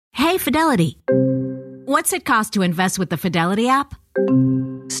Hey, Fidelity. What's it cost to invest with the Fidelity app?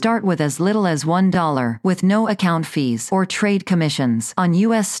 Start with as little as $1 with no account fees or trade commissions on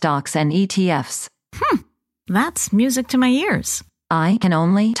U.S. stocks and ETFs. That's music to my ears. I can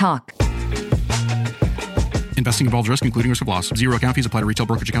only talk. Investing involves risk, including risk of loss. Zero account fees apply to retail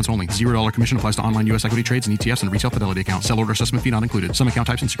brokerage accounts only. $0 commission applies to online U.S. equity trades and ETFs and retail Fidelity account. Sell order assessment fee not included. Some account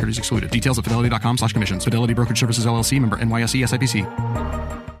types and securities excluded. Details at fidelity.com/commissions. Fidelity Brokerage Services, LLC, member NYSE SIPC.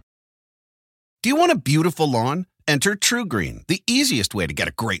 Do you want a beautiful lawn? Enter TruGreen, the easiest way to get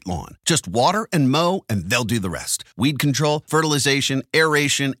a great lawn. Just water and mow, and they'll do the rest. Weed control, fertilization,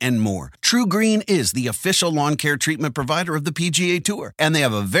 aeration, and more. TruGreen is the official lawn care treatment provider of the PGA Tour, and they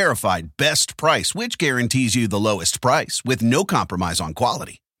have a verified best price, which guarantees you the lowest price with no compromise on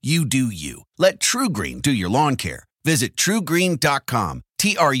quality. You do you. Let TruGreen do your lawn care. Visit TruGreen.com,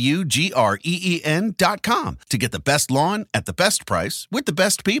 TruGreen.com, to get the best lawn at the best price with the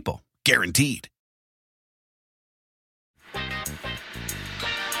best people. Guaranteed.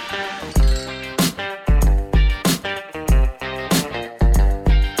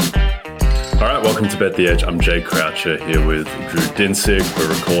 All right, welcome to Bet the Edge. I'm Jay Croucher here with Drew Dinsick. We're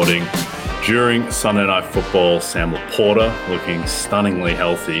recording during Sunday Night Football. Sam Laporta looking stunningly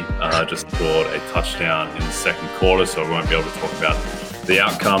healthy, just scored a touchdown in the second quarter, so we won't be able to talk about the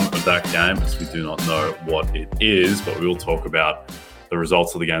outcome of that game as we do not know what it is, but we will talk about the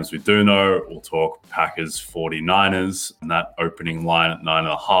results of the games we do know. We'll talk Packers-49ers and that opening line at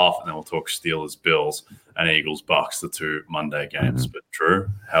 9.5, and then we'll talk Steelers-Bills and Eagles-Bucs, the two Monday games. But Drew,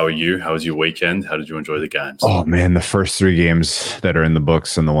 how are you? How was your weekend? How did you enjoy the games? Oh man, the first three games that are in the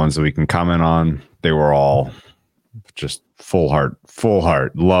books and the ones that we can comment on, they were all just full heart.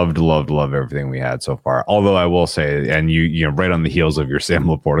 Loved everything we had so far. Although I will say, and you know, right on the heels of your Sam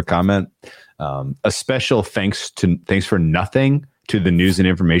Laporta comment, a special thanks for nothing to the news and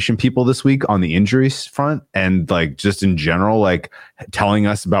information people this week on the injuries front, and like just in general, like telling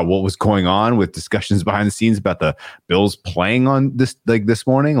us about what was going on with discussions behind the scenes about the Bills playing on this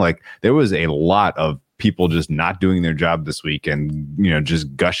morning. Like there was a lot of people just not doing their job this week and, you know,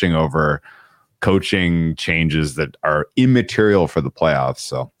 just gushing over coaching changes that are immaterial for the playoffs.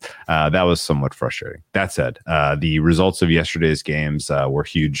 So that was somewhat frustrating. That said, the results of yesterday's games were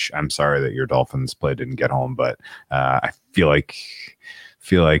huge. I'm sorry that your Dolphins play didn't get home, but I feel like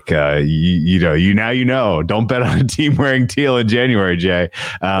you know. Don't bet on a team wearing teal in January, Jay.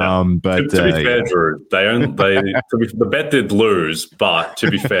 But to be fair, Drew, the bet did lose, but to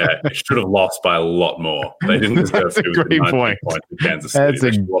be fair, it should have lost by a lot more. They didn't deserve to. That's a great point. Kansas City.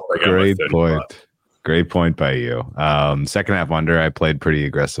 That's a great point. Great point by you. Second half under, I played pretty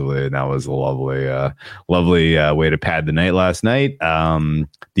aggressively, and that was a lovely way to pad the night last night. I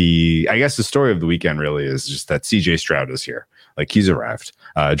guess the story of the weekend really is just that CJ Stroud is here. Like, he's arrived.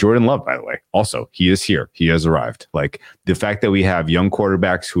 Jordan Love, by the way, also, he is here. He has arrived. Like, the fact that we have young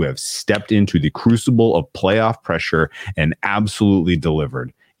quarterbacks who have stepped into the crucible of playoff pressure and absolutely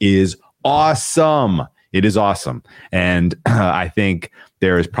delivered is awesome. It is awesome. And I think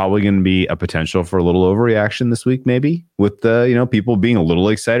there is probably going to be a potential for a little overreaction this week, maybe, with people being a little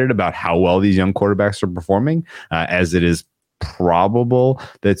excited about how well these young quarterbacks are performing, as it is probable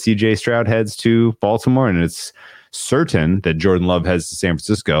that CJ Stroud heads to Baltimore, and it's certain that Jordan Love heads to San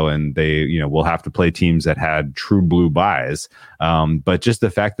Francisco, and they, will have to play teams that had true blue buys. But just the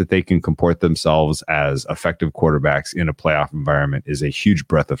fact that they can comport themselves as effective quarterbacks in a playoff environment is a huge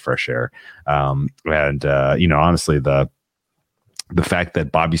breath of fresh air. Honestly, the fact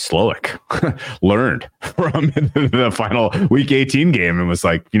that Bobby Slowick learned from the final Week 18 game and was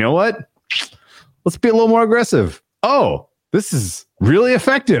like, you know what? Let's be a little more aggressive. Oh, this is really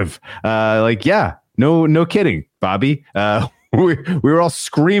effective. No kidding, Bobby. We were all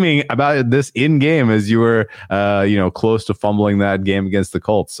screaming about this in game as you were, close to fumbling that game against the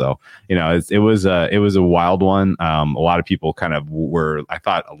Colts. So, it was a wild one. A lot of people kind of were, I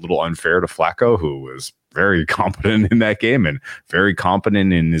thought, a little unfair to Flacco, who was very competent in that game and very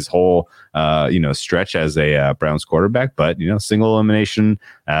competent in his whole, stretch as a Browns quarterback. But, single elimination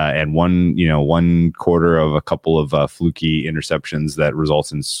and one quarter of a couple of fluky interceptions that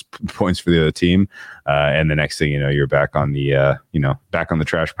results in points for the other team. And the next thing you're back on the, back on the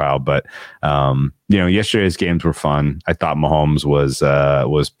trash pile. But, yesterday's games were fun. I thought Mahomes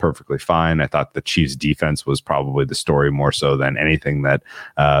was perfectly fine. I thought the Chiefs defense was probably the story more so than anything that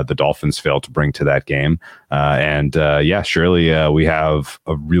the Dolphins failed to bring to that game. Surely we have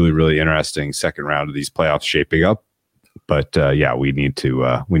a really, really interesting second round of these playoffs shaping up. But we need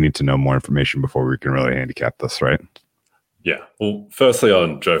to know more information before we can really handicap this, right? Yeah. Well, firstly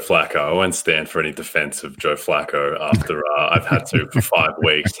on Joe Flacco, I won't stand for any defense of Joe Flacco after I've had to, for 5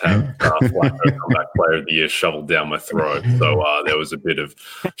 weeks, have Flacco comeback player of the year shoveled down my throat. So there was a bit of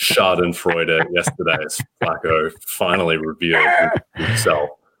schadenfreude yesterday as Flacco finally revealed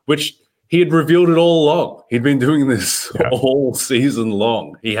himself, which he had revealed it all along. He'd been doing this all season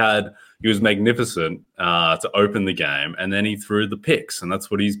long. He was magnificent to open the game, and then he threw the picks, and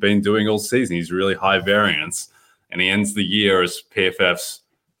that's what he's been doing all season. He's really high variance. And he ends the year as PFF's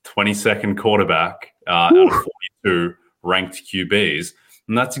 22nd quarterback out of 42 ranked QBs.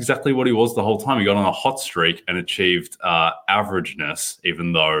 And that's exactly what he was the whole time. He got on a hot streak and achieved averageness,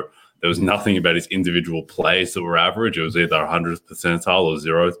 even though there was nothing about his individual plays that were average. It was either 100th percentile or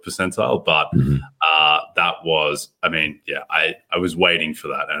 0th percentile. But that was, I was waiting for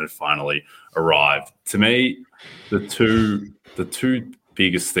that, and it finally arrived. To me, the two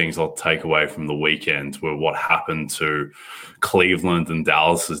biggest things I'll take away from the weekend were what happened to Cleveland and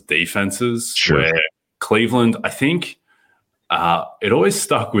Dallas's defenses. Sure. Where Cleveland, I think it always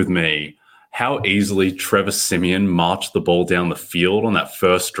stuck with me how easily Trevor Siemian marched the ball down the field on that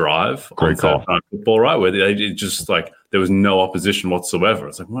first drive. Great call. Football, right? Where they just there was no opposition whatsoever.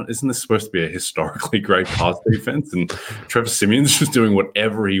 It's like, what? Isn't this supposed to be a historically great pass defense? And Trevor Siemian's just doing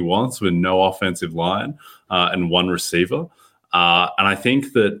whatever he wants with no offensive line and one receiver. And I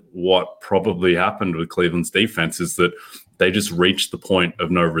think that what probably happened with Cleveland's defense is that they just reached the point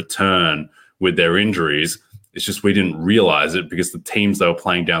of no return with their injuries. It's just we didn't realize it because the teams they were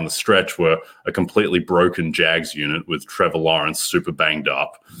playing down the stretch were a completely broken Jags unit with Trevor Lawrence super banged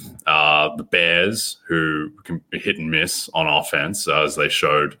up. The Bears, who can hit and miss on offense, as they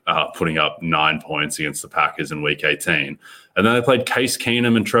showed putting up 9 points against the Packers in Week 18. And then they played Case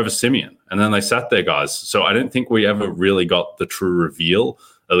Keenum and Trevor Siemian. And then they sat there, guys. So I don't think we ever really got the true reveal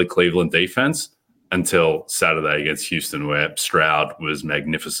of the Cleveland defense until Saturday against Houston, where Stroud was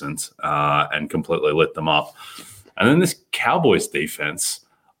magnificent and completely lit them up. And then this Cowboys defense,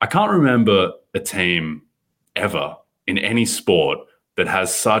 I can't remember a team ever in any sport that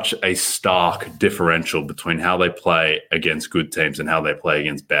has such a stark differential between how they play against good teams and how they play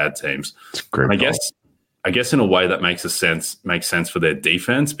against bad teams. And I guess in a way that makes sense for their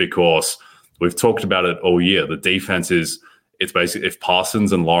defense, because we've talked about it all year. The defense it's basically if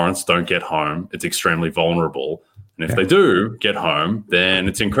Parsons and Lawrence don't get home, it's extremely vulnerable. And if they do get home, then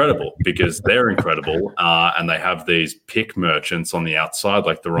it's incredible because they're incredible. And they have these pick merchants on the outside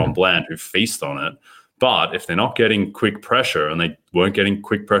like Deron Bland who feast on it. But if they're not getting quick pressure, and they weren't getting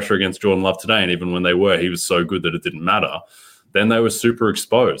quick pressure against Jordan Love today, and even when they were, he was so good that it didn't matter, then they were super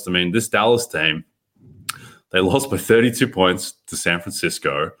exposed. I mean, this Dallas team, they lost by 32 points to San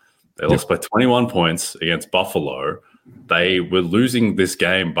Francisco. They lost by 21 points against Buffalo. They were losing this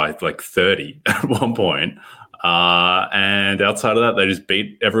game by like 30 at one point. And outside of that, they just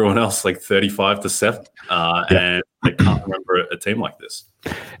beat everyone else like 35-7. And I can't remember a team like this.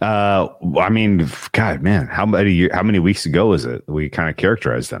 I mean, God, man, how many weeks ago was it we kind of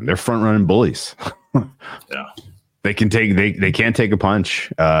characterized them? They're front running bullies. Yeah. They can't take a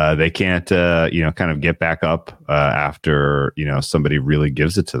punch. They can't, kind of get back up after, somebody really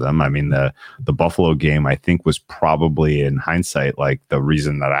gives it to them. I mean, the Buffalo game, I think, was probably in hindsight, like the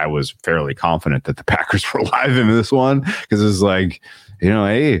reason that I was fairly confident that the Packers were alive in this one, because it was like,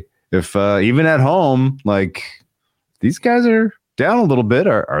 hey, if even at home, like these guys are down a little bit,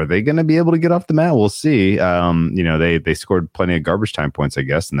 are they going to be able to get off the mat? We'll see. They scored plenty of garbage time points, I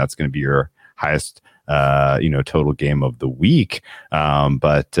guess, and that's going to be your highest total game of the week. It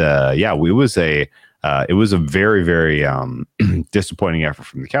was a very, very disappointing effort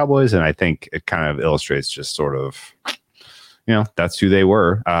from the Cowboys. And I think it kind of illustrates just sort of, that's who they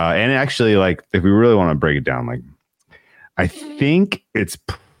were. And actually, like, if we really want to break it down, like, I think it's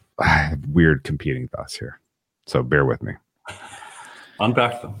weird competing thoughts here. So bear with me.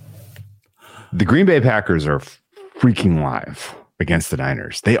 Unpack them. The Green Bay Packers are freaking live against the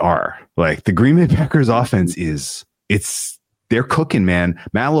Niners. They are. Like, the Green Bay Packers offense they're cooking, man.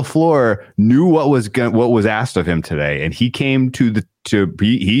 Matt LaFleur knew what was asked of him today, and he came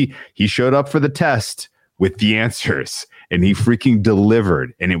he showed up for the test with the answers, and he freaking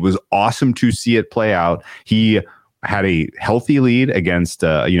delivered, and it was awesome to see it play out. He had a healthy lead against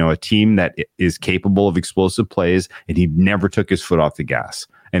a team that is capable of explosive plays, and he never took his foot off the gas.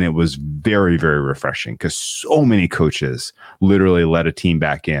 And it was very, very refreshing because so many coaches literally let a team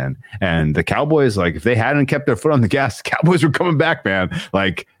back in. And the Cowboys, like, if they hadn't kept their foot on the gas, the Cowboys were coming back, man.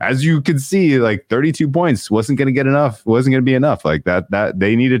 Like, as you can see, like 32 points wasn't going to get enough. Wasn't going to be enough. Like that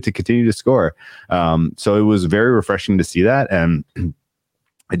they needed to continue to score. So it was very refreshing to see that. And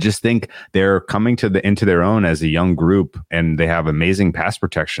I just think they're coming into their own as a young group, and they have amazing pass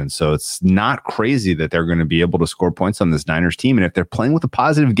protection. So it's not crazy that they're going to be able to score points on this Niners team. And if they're playing with a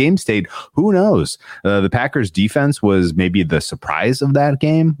positive game state, who knows? The Packers defense was maybe the surprise of that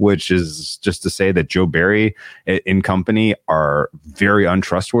game, which is just to say that Joe Barry and company are very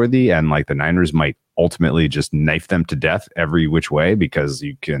untrustworthy, and like the Niners might ultimately just knife them to death every which way, because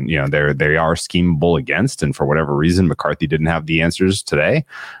they are schemable against, and for whatever reason McCarthy didn't have the answers today.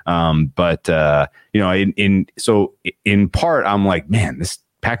 But in part I'm like, man, this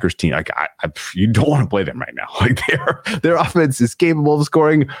Packers team, like you don't want to play them right now. Like their offense is capable of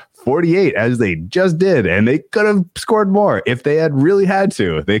scoring 48 as they just did, and they could have scored more if they had really had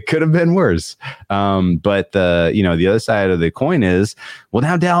to. They could have been worse. But the other side of the coin is, well,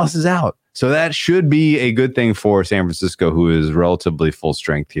 now Dallas is out. So that should be a good thing for San Francisco, who is relatively full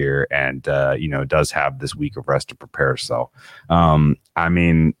strength here and, does have this week of rest to prepare. So,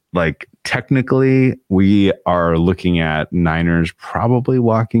 technically we are looking at Niners probably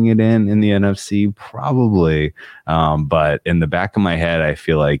walking it in the NFC, probably. But in the back of my head, I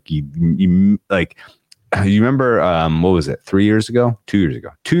feel like you remember, what was it? 2 years ago,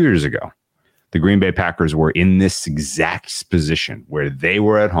 the Green Bay Packers were in this exact position where they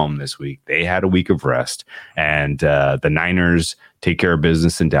were at home this week. They had a week of rest, and the Niners take care of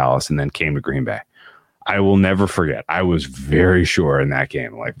business in Dallas and then came to Green Bay. I will never forget. I was very sure in that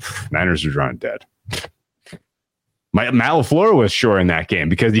game, like, Niners are drawing dead. Matt LaFleur was sure in that game,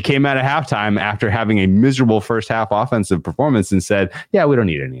 because he came out of halftime after having a miserable first half offensive performance and said, yeah, we don't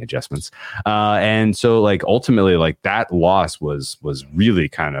need any adjustments. And so ultimately that loss was really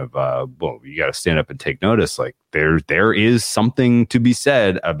kind of, you got to stand up and take notice. Like there is something to be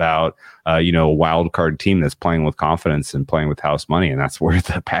said about, a wild card team that's playing with confidence and playing with house money. And that's where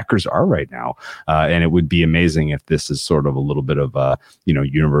the Packers are right now. And it would be amazing if this is sort of a little bit of a,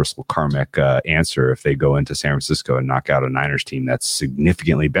 universal karmic answer if they go into San Francisco and knock out a Niners team that's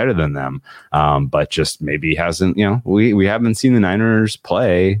significantly better than them. But just maybe hasn't, we haven't seen the Niners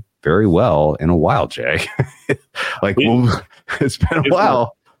play very well in a while, Jay. It's been a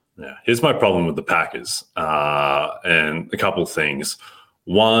while. Yeah. Here's my problem with the Packers, and a couple of things.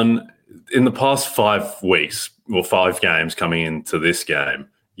 One, in the past 5 weeks, or 5 games coming into this game,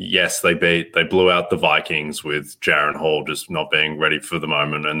 yes, they blew out the Vikings with Jaron Hall just not being ready for the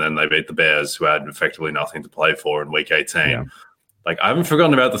moment, and then they beat the Bears, who had effectively nothing to play for in Week 18. Yeah. I haven't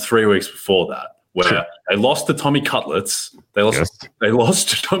forgotten about the 3 weeks before that, where they lost to Tommy Cutlets. They lost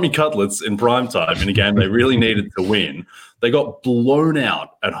to Tommy Cutlets in primetime in a game they really needed to win. They got blown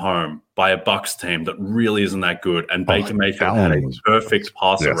out at home by a Bucs team that really isn't that good, and Baker Mayfield had a perfect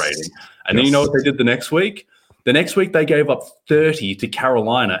passer rating. And then you know what they did the next week? The next week they gave up 30 to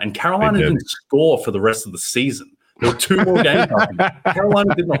Carolina, and Carolina didn't score for the rest of the season. There were 2 more games after.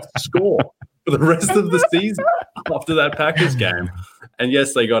 Carolina did not score for the rest of the season after that Packers game. And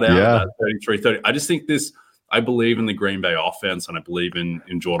yes, they got out of that 33-30. I just think I believe in the Green Bay offense, and I believe in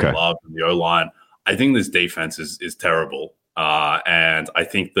Jordan Love and the O-line. I think this defense is terrible. And I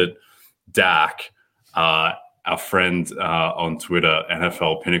think that Dak, our friend on Twitter,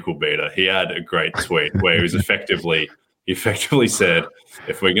 NFL Pinnacle Beater, he had a great tweet where he effectively said,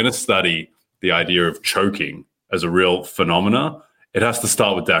 if we're going to study the idea of choking as a real phenomena, it has to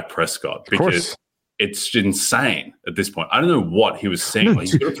start with Dak Prescott, because it's insane at this point. I don't know what he was saying.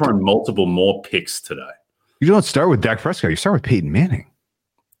 He's going to throw multiple more picks today. You don't start with Dak Prescott. You start with Peyton Manning.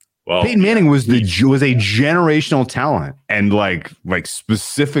 Well, Peyton Manning was a generational talent, and like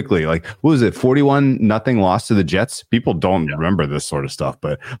specifically, what was it, 41-0 loss to the Jets? People don't remember this sort of stuff,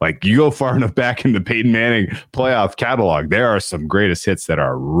 but you go far enough back in the Peyton Manning playoff catalog, there are some greatest hits that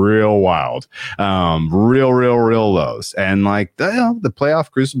are real wild, real lows, and the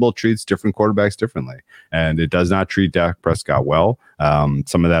playoff crucible treats different quarterbacks differently, and it does not treat Dak Prescott well.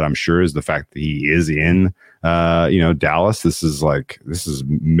 Some of that, I'm sure, is the fact that he is in Dallas. This is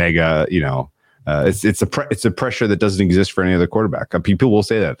mega, it's a pressure that doesn't exist for any other quarterback. People will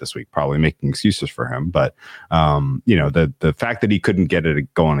say that this week, probably making excuses for him. But, the fact that he couldn't get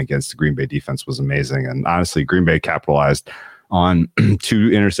it going against the Green Bay defense was amazing. And honestly, Green Bay capitalized on 2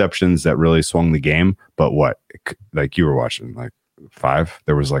 interceptions that really swung the game. But you were watching, 5,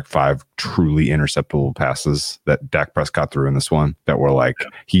 there was 5 truly interceptable passes that Dak Prescott threw in this one that were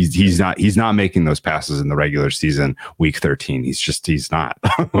he's not making those passes in the regular season week 13. He's not.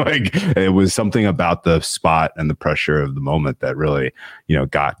 It was something about the spot and the pressure of the moment that really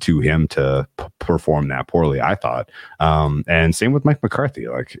got to him to perform that poorly, I thought. And same with Mike McCarthy.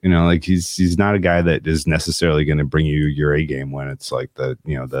 He's not a guy that is necessarily going to bring you your A game when it's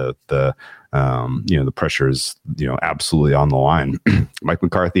the pressure is absolutely on the line. again. Mike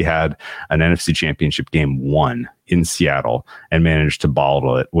McCarthy had an NFC Championship game 1 in Seattle and managed to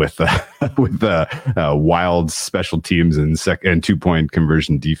bottle it with wild special teams and 2-point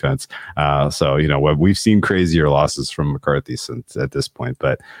conversion defense. So we've seen crazier losses from McCarthy since at this point,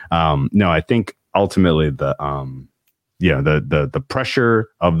 but no, I think ultimately the pressure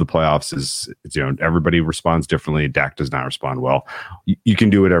of the playoffs is everybody responds differently. Dak does not respond well. You can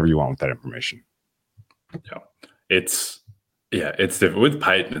do whatever you want with that information. It's different with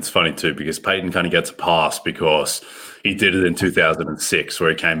Peyton. It's funny too because Peyton kind of gets a pass because he did it in 2006 where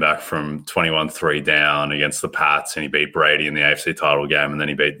he came back from 21-3 down against the Pats and he beat Brady in the AFC title game and then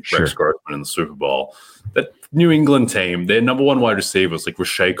he beat Rex Grossman in the Super Bowl. That New England team, their number one wide receiver was like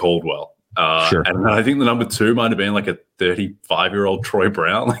Rashae Caldwell. And I think the number 2 might have been like a 35-year-old Troy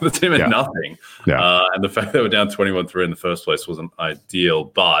Brown. Like the team had nothing. And the fact they were down 21-3 in the first place wasn't ideal.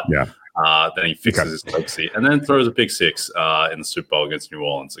 But then he fixes his legacy and then throws a pick 6 in the Super Bowl against New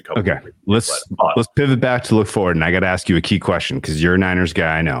Orleans. Let's pivot back to look forward. And I got to ask you a key question because you're a Niners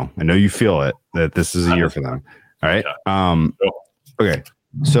guy. I know you feel it that this is a year for them. All right. Okay.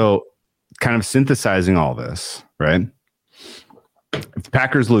 So kind of synthesizing all this, right? If the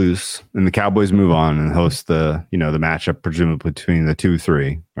Packers lose and the Cowboys move on and host the matchup presumably between the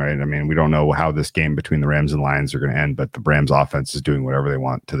 2-3, right? I mean, we don't know how this game between the Rams and Lions are going to end, but the Rams offense is doing whatever they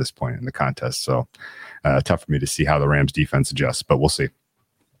want to this point in the contest. So tough for me to see how the Rams defense adjusts, but we'll see.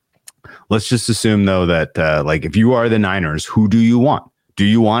 Let's just assume though that if you are the Niners, who do you want? Do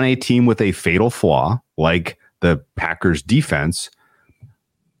you want a team with a fatal flaw like the Packers defense,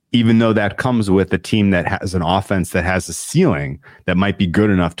 even though that comes with a team that has an offense that has a ceiling that might be good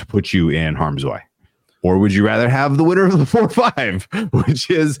enough to put you in harm's way? Or would you rather have the winner of the 4-5, which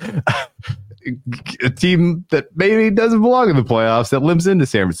is a team that maybe doesn't belong in the playoffs that limps into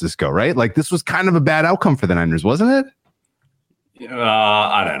San Francisco, right? Like this was kind of a bad outcome for the Niners, wasn't it?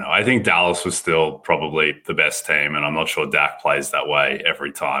 I don't know. I think Dallas was still probably the best team, and I'm not sure Dak plays that way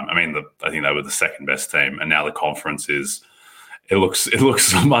every time. I mean, I think they were the second best team, and now the conference is – It looks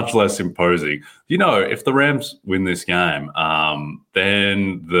much less imposing. If the Rams win this game,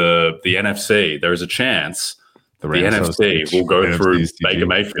 then the NFC, there is a chance the NFC will go through Baker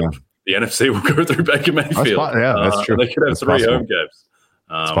Mayfield. The NFC will go through Baker Mayfield. That's true. They could have 3 home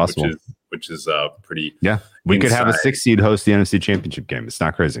games, which is pretty. Yeah, we could have a 6 seed host the NFC Championship game. It's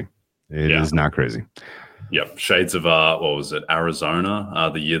not crazy. It is not crazy. Yep, shades of what was it, Arizona,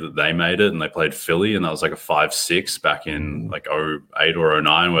 the year that they made it, and they played Philly, and that was like a 5-6 back in like 08 or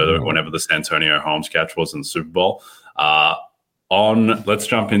 09, whenever the Santonio Holmes catch was in the Super Bowl. Let's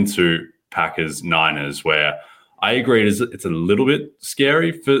jump into Packers-Niners, where I agree it's a little bit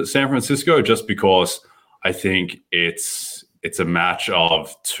scary for San Francisco, just because I think it's a match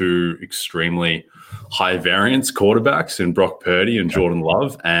of 2 extremely high variance quarterbacks in Brock Purdy and Jordan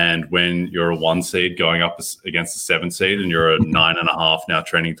Love. And when you're a 1 seed going up against a 7 seed and you're a 9.5 now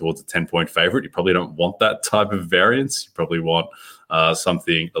trending towards a 10-point favorite, you probably don't want that type of variance. You probably want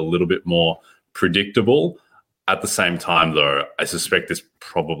something a little bit more predictable. At the same time, though, I suspect this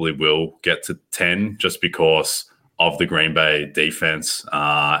probably will get to 10 just because of the Green Bay defense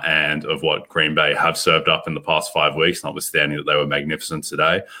and of what Green Bay have served up in the past 5 weeks, notwithstanding that they were magnificent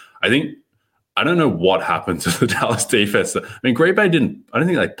today. I don't know what happened to the Dallas defense. I mean, Green Bay I don't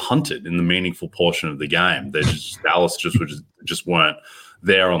think they punted in the meaningful portion of the game. Dallas just weren't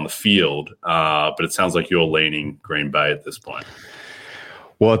there on the field. But it sounds like you're leaning Green Bay at this point.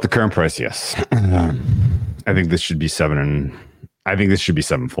 Well, at the current price, yes. I think this should be 7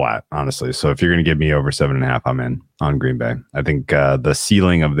 flat, honestly. So if you're going to give me over 7.5, I'm in on Green Bay. I think the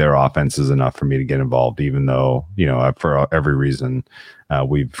ceiling of their offense is enough for me to get involved, even though, for every reason,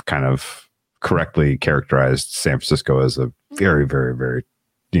 we've kind of correctly characterized San Francisco as a very, very, very,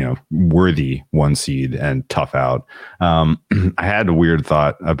 worthy 1 seed and tough out. I had a weird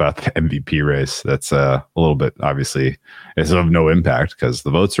thought about the MVP race. That's a little bit, obviously, it's of no impact because the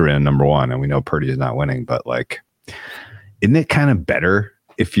votes are in number 1 and we know Purdy is not winning, but isn't it kind of better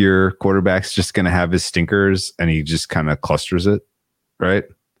if your quarterback's just going to have his stinkers and he just kind of clusters it, right?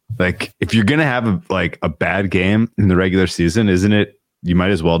 Like if you're going to have a bad game in the regular season, isn't it? You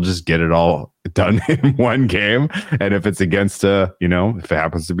might as well just get it all done in 1 game. And if it's against, if it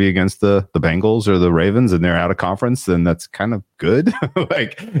happens to be against the Bengals or the Ravens and they're out of conference, then that's kind of good.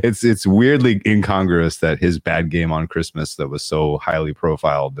 It's weirdly incongruous that his bad game on Christmas that was so highly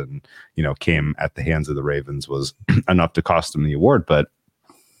profiled and, came at the hands of the Ravens was enough to cost him the award. But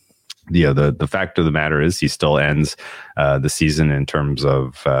the fact of the matter is he still ends the season in terms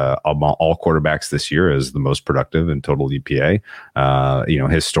of all quarterbacks this year as the most productive in total EPA,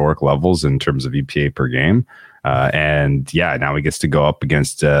 historic levels in terms of EPA per game. And yeah, now he gets to go up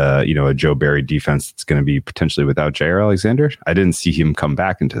against a Joe Barry defense that's going to be potentially without Jair Alexander. I didn't see him come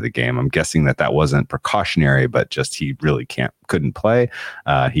back into the game. I'm guessing that wasn't precautionary, but just he really couldn't play.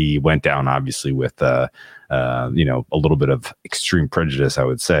 He went down obviously with a little bit of extreme prejudice, I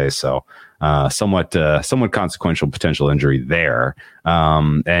would say. So somewhat consequential potential injury there.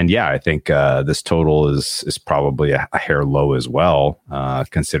 And yeah, I think this total is probably a hair low as well,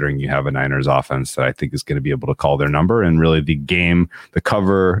 considering you have a Niners offense that I think is going to be able to call their number. And really the game, the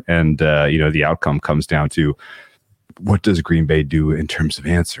cover, and the outcome comes down to what does Green Bay do in terms of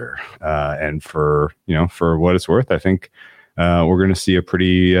answer. And for what it's worth, I think we're going to see a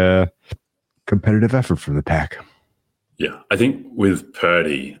pretty competitive effort from the Pack. Yeah, I think with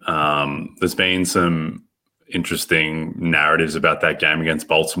Purdy, there's been some interesting narratives about that game against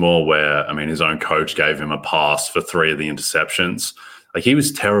Baltimore where, his own coach gave him a pass for 3 of the interceptions. Like, he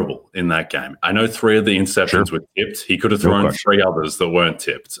was terrible in that game. I know 3 of the interceptions were tipped. He could have thrown 3 others that weren't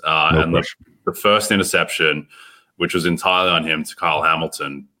tipped. The first interception, which was entirely on him, to Kyle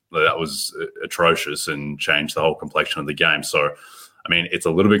Hamilton, that was atrocious and changed the whole complexion of the game. So, it's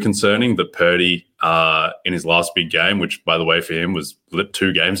a little bit concerning that Purdy, in his last big game, which, by the way, for him was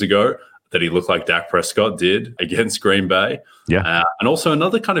 2 games ago, that he looked like Dak Prescott did against Green Bay. Yeah. And also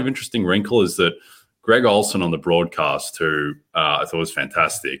another kind of interesting wrinkle is that Greg Olsen on the broadcast, who I thought was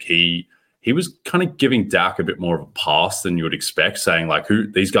fantastic, he was kind of giving Dak a bit more of a pass than you would expect, saying, like,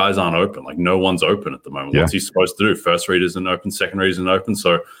 these guys aren't open. Like, no one's open at the moment. Yeah. What's he supposed to do? First read isn't open, second read isn't open.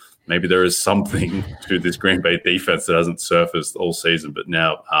 So maybe there is something to this Green Bay defense that hasn't surfaced all season, but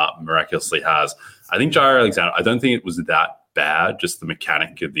now miraculously has. I think Jair Alexander, I don't think it was that bad, just the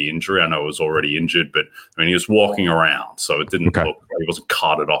mechanic of the injury. I know it was already injured, but he was walking around, so it didn't look like he wasn't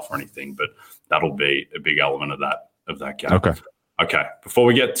carted off or anything, but that'll be a big element of that game. Okay. Before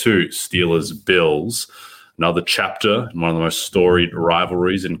we get to Steelers-Bills, another chapter in one of the most storied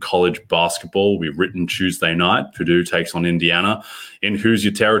rivalries in college basketball will be written Tuesday night. Purdue takes on Indiana. In Who's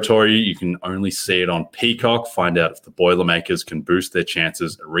Your Territory, you can only see it on Peacock. Find out if the Boilermakers can boost their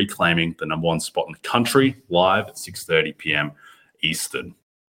chances at reclaiming the number 1 spot in the country, live at 6:30 p.m. Eastern.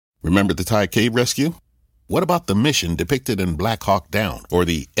 Remember the Thai cave rescue? What about the mission depicted in Black Hawk Down or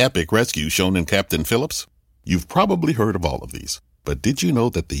the epic rescue shown in Captain Phillips? You've probably heard of all of these. But did you know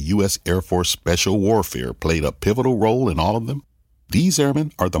that the U.S. Air Force Special Warfare played a pivotal role in all of them? These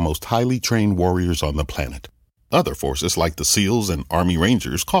airmen are the most highly trained warriors on the planet. Other forces like the SEALs and Army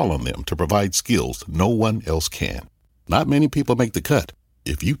Rangers call on them to provide skills no one else can. Not many people make the cut.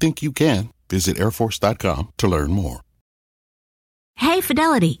 If you think you can, visit airforce.com to learn more. Hey,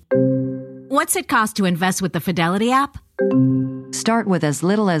 Fidelity. What's it cost to invest with the Fidelity app? Start with as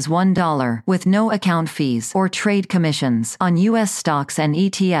little as $1 with no account fees or trade commissions on U.S. stocks and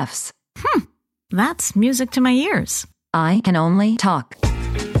ETFs. That's music to my ears. I can only talk.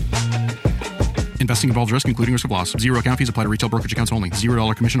 Investing involves risk, including risk of loss. Zero account fees apply to retail brokerage accounts only.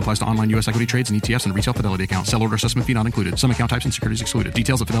 $0 commission applies to online U.S. equity trades and ETFs and retail Fidelity accounts. Sell order assessment fee not included. Some account types and securities excluded.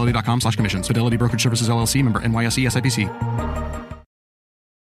 Details at fidelity.com/commissions. Fidelity Brokerage Services, LLC, member NYSE, SIPC.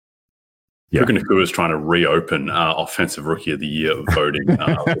 Yeah. Puka Nacua is trying to reopen Offensive Rookie of the Year voting. And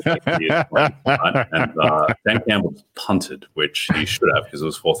Dan Campbell punted, which he should have because it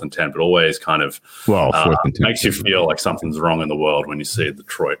was 4th and 10, but always kind of 4th and 10. Makes you feel like something's wrong in the world when you see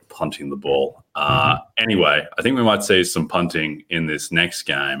Detroit punting the ball. Anyway, I think we might see some punting in this next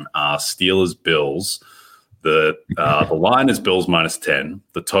game. Steelers-Bills. The line is Bills -10.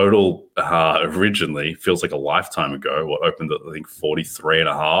 The total originally feels like a lifetime ago. Opened at, I think,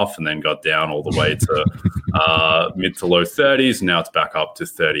 43.5 and then got down all the way to mid to low 30s. Now it's back up to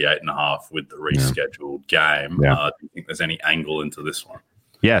 38.5 with the rescheduled game. Do you think there's any angle into this one?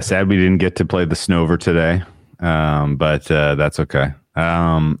 Yeah, sad we didn't get to play the Snover today, but that's okay.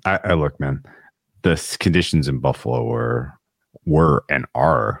 I look, man, the conditions in Buffalo were and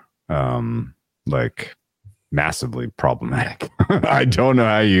are like massively problematic. I don't know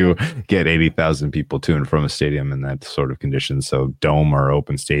how you get 80,000 people to and from a stadium in that sort of condition. So dome or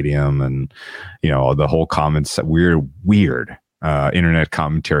open stadium, and the whole comments, weird internet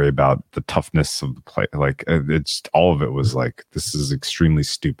commentary about the toughness of the play. Like, it's all of it was like, this is extremely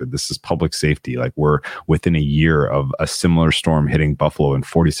stupid. This is public safety. Like, we're within a year of a similar storm hitting Buffalo and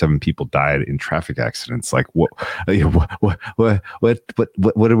 47 people died in traffic accidents. Like, what are we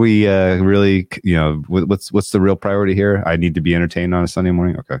really, what's the real priority here? I need to be entertained on a Sunday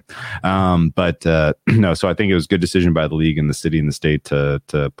morning. Okay. No, so I think it was a good decision by the league and the city and the state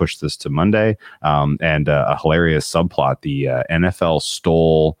to push this to Monday. And a hilarious subplot, the NFL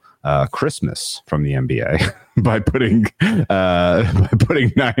stole Christmas from the NBA by putting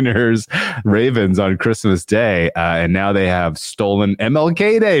Niners Ravens on Christmas Day, and now they have stolen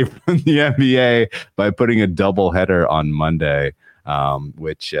MLK Day from the NBA by putting a doubleheader on Monday.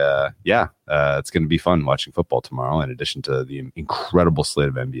 Which it's going to be fun watching football tomorrow, in addition to the incredible slate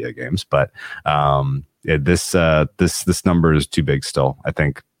of NBA games. But this number is too big still. I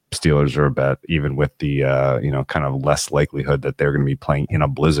think Steelers are a bet, even with the kind of less likelihood that they're going to be playing in a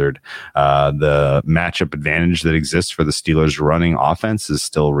blizzard. The matchup advantage that exists for the Steelers running offense is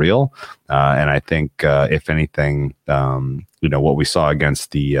still real, and I think if anything, what we saw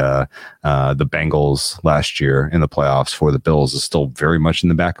against the Bengals last year in the playoffs for the Bills is still very much in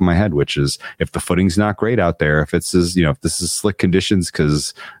the back of my head, which is if the footing's not great out there, if this is slick conditions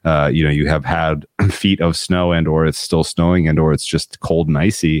because you have had feet of snow and or it's still snowing and or it's just cold and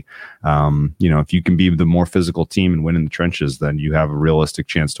icy, if you can be the more physical team and win in the trenches, then you have a realistic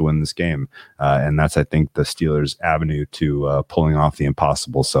chance to win this game, and that's, I think, the Steelers' avenue to pulling off the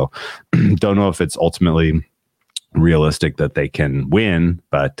impossible. So don't know if it's ultimately realistic that they can win,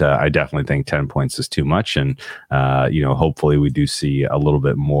 but I definitely think 10 points is too much. And, hopefully we do see a little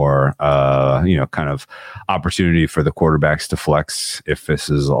bit more, kind of opportunity for the quarterbacks to flex if this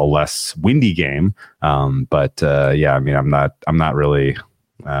is a less windy game. I'm not really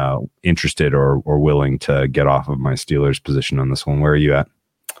interested or willing to get off of my Steelers position on this one. Where are you at?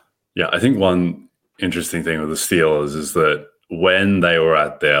 Yeah, I think one interesting thing with the Steelers is that when they were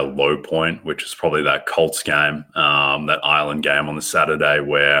at their low point, which is probably that Colts game, that Island game on the Saturday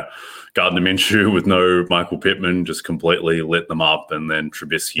where Gardner Minshew with no Michael Pittman just completely lit them up, and then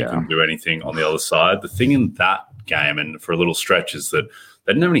Trubisky couldn't do anything on the other side. The thing in that game and for a little stretch is that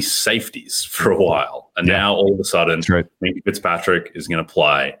they didn't have any safeties for a while. And now all of a sudden, Minka Fitzpatrick is going to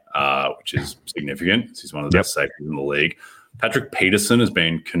play, which is significant. He's one of the best safeties in the league. Patrick Peterson has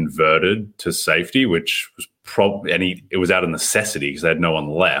been converted to safety, which was it was out of necessity because they had no one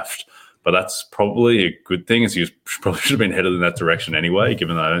left. But that's probably a good thing, as he probably should have been headed in that direction anyway,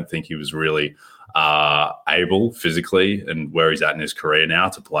 given that I don't think he was really able physically and where he's at in his career now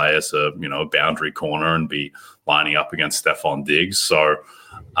to play as a boundary corner and be lining up against Stephon Diggs. So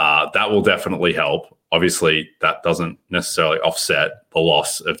that will definitely help. Obviously, that doesn't necessarily offset the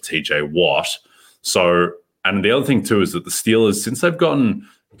loss of TJ Watt. So, and the other thing too is that the Steelers, since they've gotten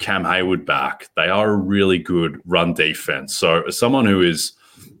Cam Hayward back, they are a really good run defense. So as someone who is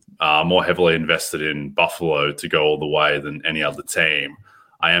more heavily invested in Buffalo to go all the way than any other team,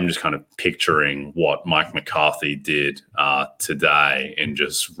 I am just kind of picturing what Mike McCarthy did today in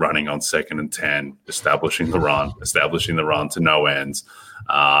just running on 2nd and 10, establishing the run to no ends,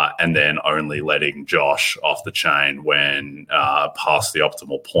 and then only letting Josh off the chain when past the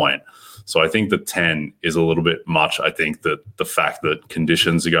optimal point. So I think that 10 is a little bit much. I think that the fact that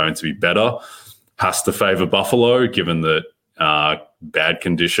conditions are going to be better has to favor Buffalo, given that bad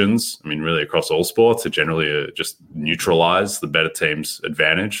conditions, really across all sports, are generally just neutralize the better team's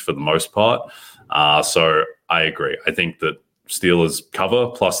advantage for the most part. So I agree. I think that Steelers cover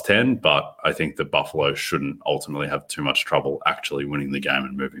plus 10, but I think that Buffalo shouldn't ultimately have too much trouble actually winning the game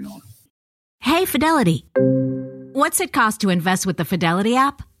and moving on. Hey, Fidelity. What's it cost to invest with the Fidelity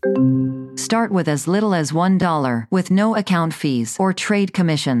app? Start with as little as $1 with no account fees or trade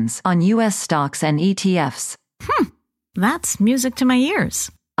commissions on U.S. stocks and ETFs. That's music to my ears.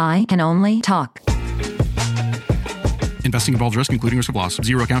 I can only talk. Investing involves risk, including risk of loss.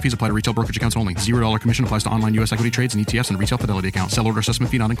 Zero account fees apply to retail brokerage accounts only. $0 commission applies to online U.S. equity trades and ETFs and retail Fidelity account. Sell order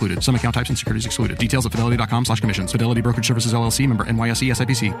assessment fee not included. Some account types and securities excluded. Details at fidelity.com/commissions. Fidelity Brokerage Services, LLC, member NYSE,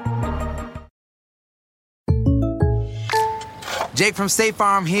 SIPC. Jake from State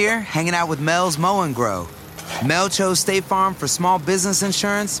Farm here, hanging out with Mel's Mow and Grow. Mel chose State Farm for small business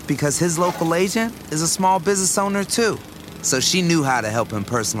insurance because his local agent is a small business owner too. So she knew how to help him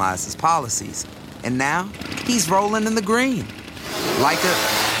personalize his policies. And now he's rolling in the green. Like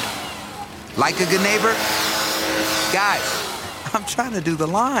a good neighbor. Guys, I'm trying to do the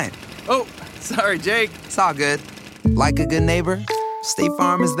line. Oh, sorry, Jake. It's all good. Like a good neighbor, State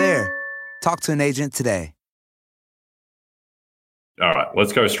Farm is there. Talk to an agent today. All right,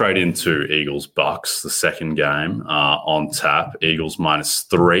 let's go straight into Eagles-Bucs, the second game on tap. Eagles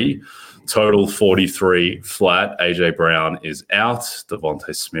 -3, total 43 flat. AJ Brown is out.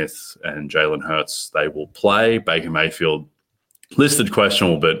 Devontae Smith and Jalen Hurts, they will play. Baker Mayfield listed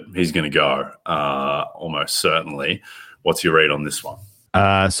questionable, but he's going to go almost certainly. What's your read on this one?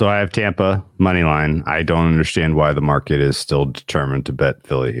 So I have Tampa money line. I don't understand why the market is still determined to bet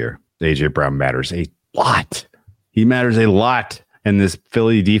Philly here. AJ Brown matters a lot. He matters a lot. And this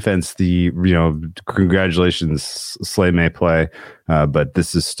Philly defense, congratulations, Slay may play, but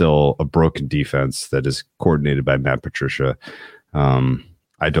this is still a broken defense that is coordinated by Matt Patricia.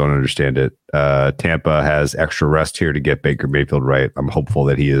 I don't understand it. Tampa has extra rest here to get Baker Mayfield right. I'm hopeful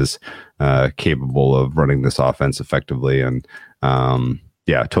that he is capable of running this offense effectively. And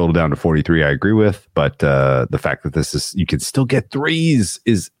total down to 43, I agree with. But the fact that you can still get threes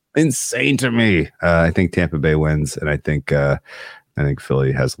is insane to me. I think Tampa Bay wins, and I think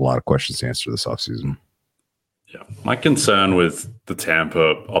Philly has a lot of questions to answer this offseason. Yeah, my concern with the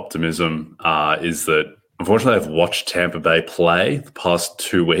Tampa optimism is that unfortunately I've watched Tampa Bay play the past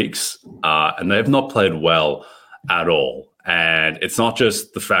 2 weeks, and they have not played well at all. And it's not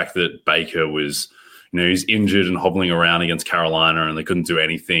just the fact that Baker was, he's injured and hobbling around against Carolina and they couldn't do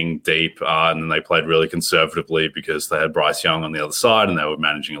anything deep. And then they played really conservatively because they had Bryce Young on the other side and they were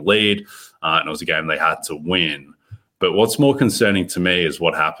managing a lead. And it was a game they had to win. But what's more concerning to me is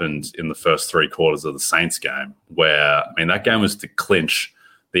what happened in the first 3 quarters of the Saints game, where, that game was to clinch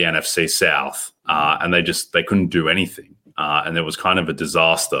the NFC South, and they couldn't do anything. And it was kind of a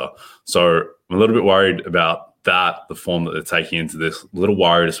disaster. So I'm a little bit worried about that, the form that they're taking into this. A little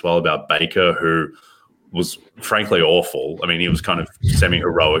worried as well about Baker, who was frankly awful. He was kind of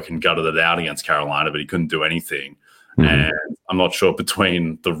semi-heroic and gutted it out against Carolina, but he couldn't do anything. Mm-hmm. And I'm not sure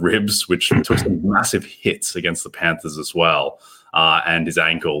between the ribs, which took some massive hits against the Panthers as well, and his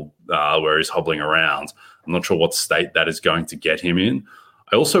ankle where he's hobbling around. I'm not sure what state that is going to get him in.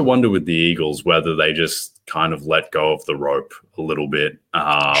 I also wonder with the Eagles whether they just kind of let go of the rope a little bit,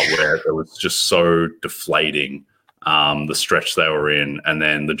 where it was just so deflating, the stretch they were in. And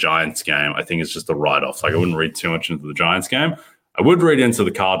then the Giants game, I think, is just a write-off. I wouldn't read too much into the Giants game. I would read into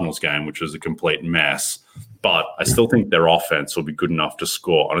the Cardinals game, which was a complete mess. But I still think their offense will be good enough to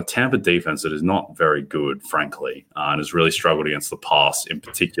score on a Tampa defense that is not very good, frankly, and has really struggled against the pass in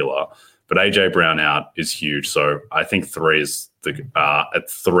particular. But A.J. Brown out is huge. So I think 3 is at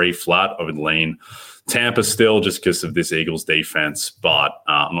 3 flat. I would lean Tampa still just because of this Eagles defense. But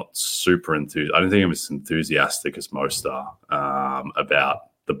I'm not super enthused. I don't think I'm as enthusiastic as most are about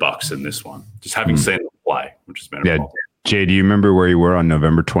the Bucs in this one. Just having seen them play, which has been a problem. Jay, do you remember where you were on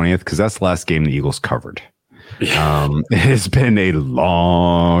November 20th? Because that's the last game the Eagles covered. It's been a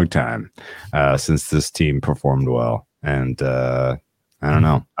long time since this team performed well. And I don't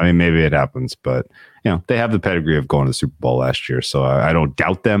know. Maybe it happens, but they have the pedigree of going to the Super Bowl last year. So I don't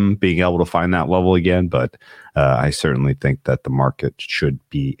doubt them being able to find that level again. But I certainly think that the market should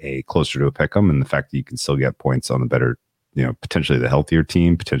be closer to a pick 'em, and the fact that you can still get points on the better, potentially the healthier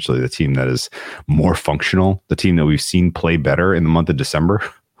team, potentially the team that is more functional, the team that we've seen play better in the month of December.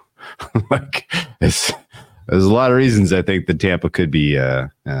 There's a lot of reasons I think that Tampa could be the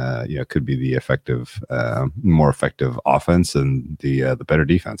effective, more effective offense and the better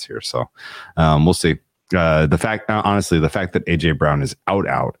defense here. So we'll see. The fact that AJ Brown is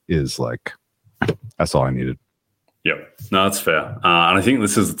out is that's all I needed. Yep, no, that's fair. And I think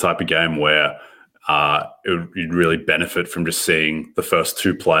this is the type of game where you'd really benefit from just seeing the first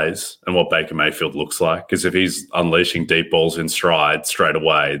 2 plays and what Baker Mayfield looks like. Because if he's unleashing deep balls in stride straight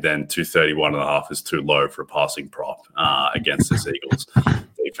away, then 231.5 is too low for a passing prop against this Eagles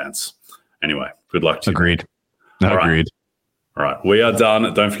defense. Anyway, good luck to you. Agreed. All right, we are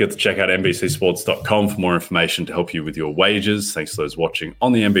done. Don't forget to check out NBCSports.com for more information to help you with your wagers. Thanks to those watching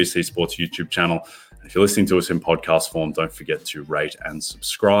on the NBC Sports YouTube channel. If you're listening to us in podcast form, don't forget to rate and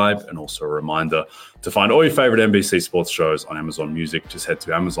subscribe. And also a reminder to find all your favorite NBC Sports shows on Amazon Music. Just head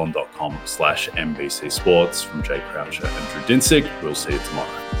to amazon.com/NBC Sports. From Jay Croucher and Drew Dinsick, we'll see you tomorrow.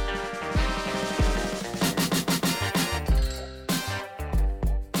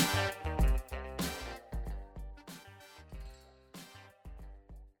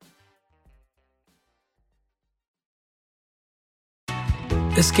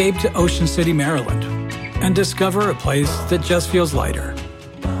 Escape to Ocean City, Maryland, and discover a place that just feels lighter,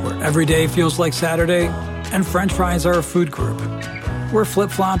 where every day feels like Saturday and French fries are a food group, where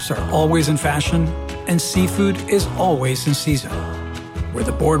flip-flops are always in fashion and seafood is always in season, where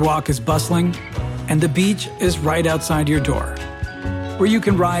the boardwalk is bustling and the beach is right outside your door, where you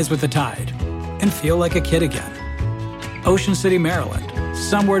can rise with the tide and feel like a kid again. Ocean City, Maryland,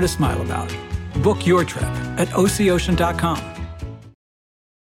 somewhere to smile about. Book your trip at OCOcean.com.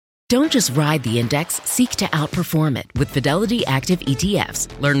 Don't just ride the index, seek to outperform it with Fidelity Active ETFs.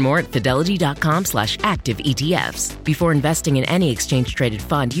 Learn more at fidelity.com/active ETFs. Before investing in any exchange-traded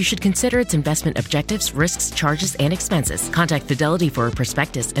fund, you should consider its investment objectives, risks, charges, and expenses. Contact Fidelity for a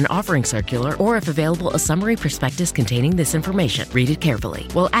prospectus, an offering circular, or if available, a summary prospectus containing this information. Read it carefully.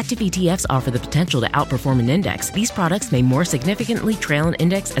 While active ETFs offer the potential to outperform an index, these products may more significantly trail an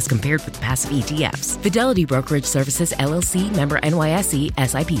index as compared with passive ETFs. Fidelity Brokerage Services, LLC, member NYSE,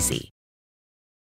 SIPC.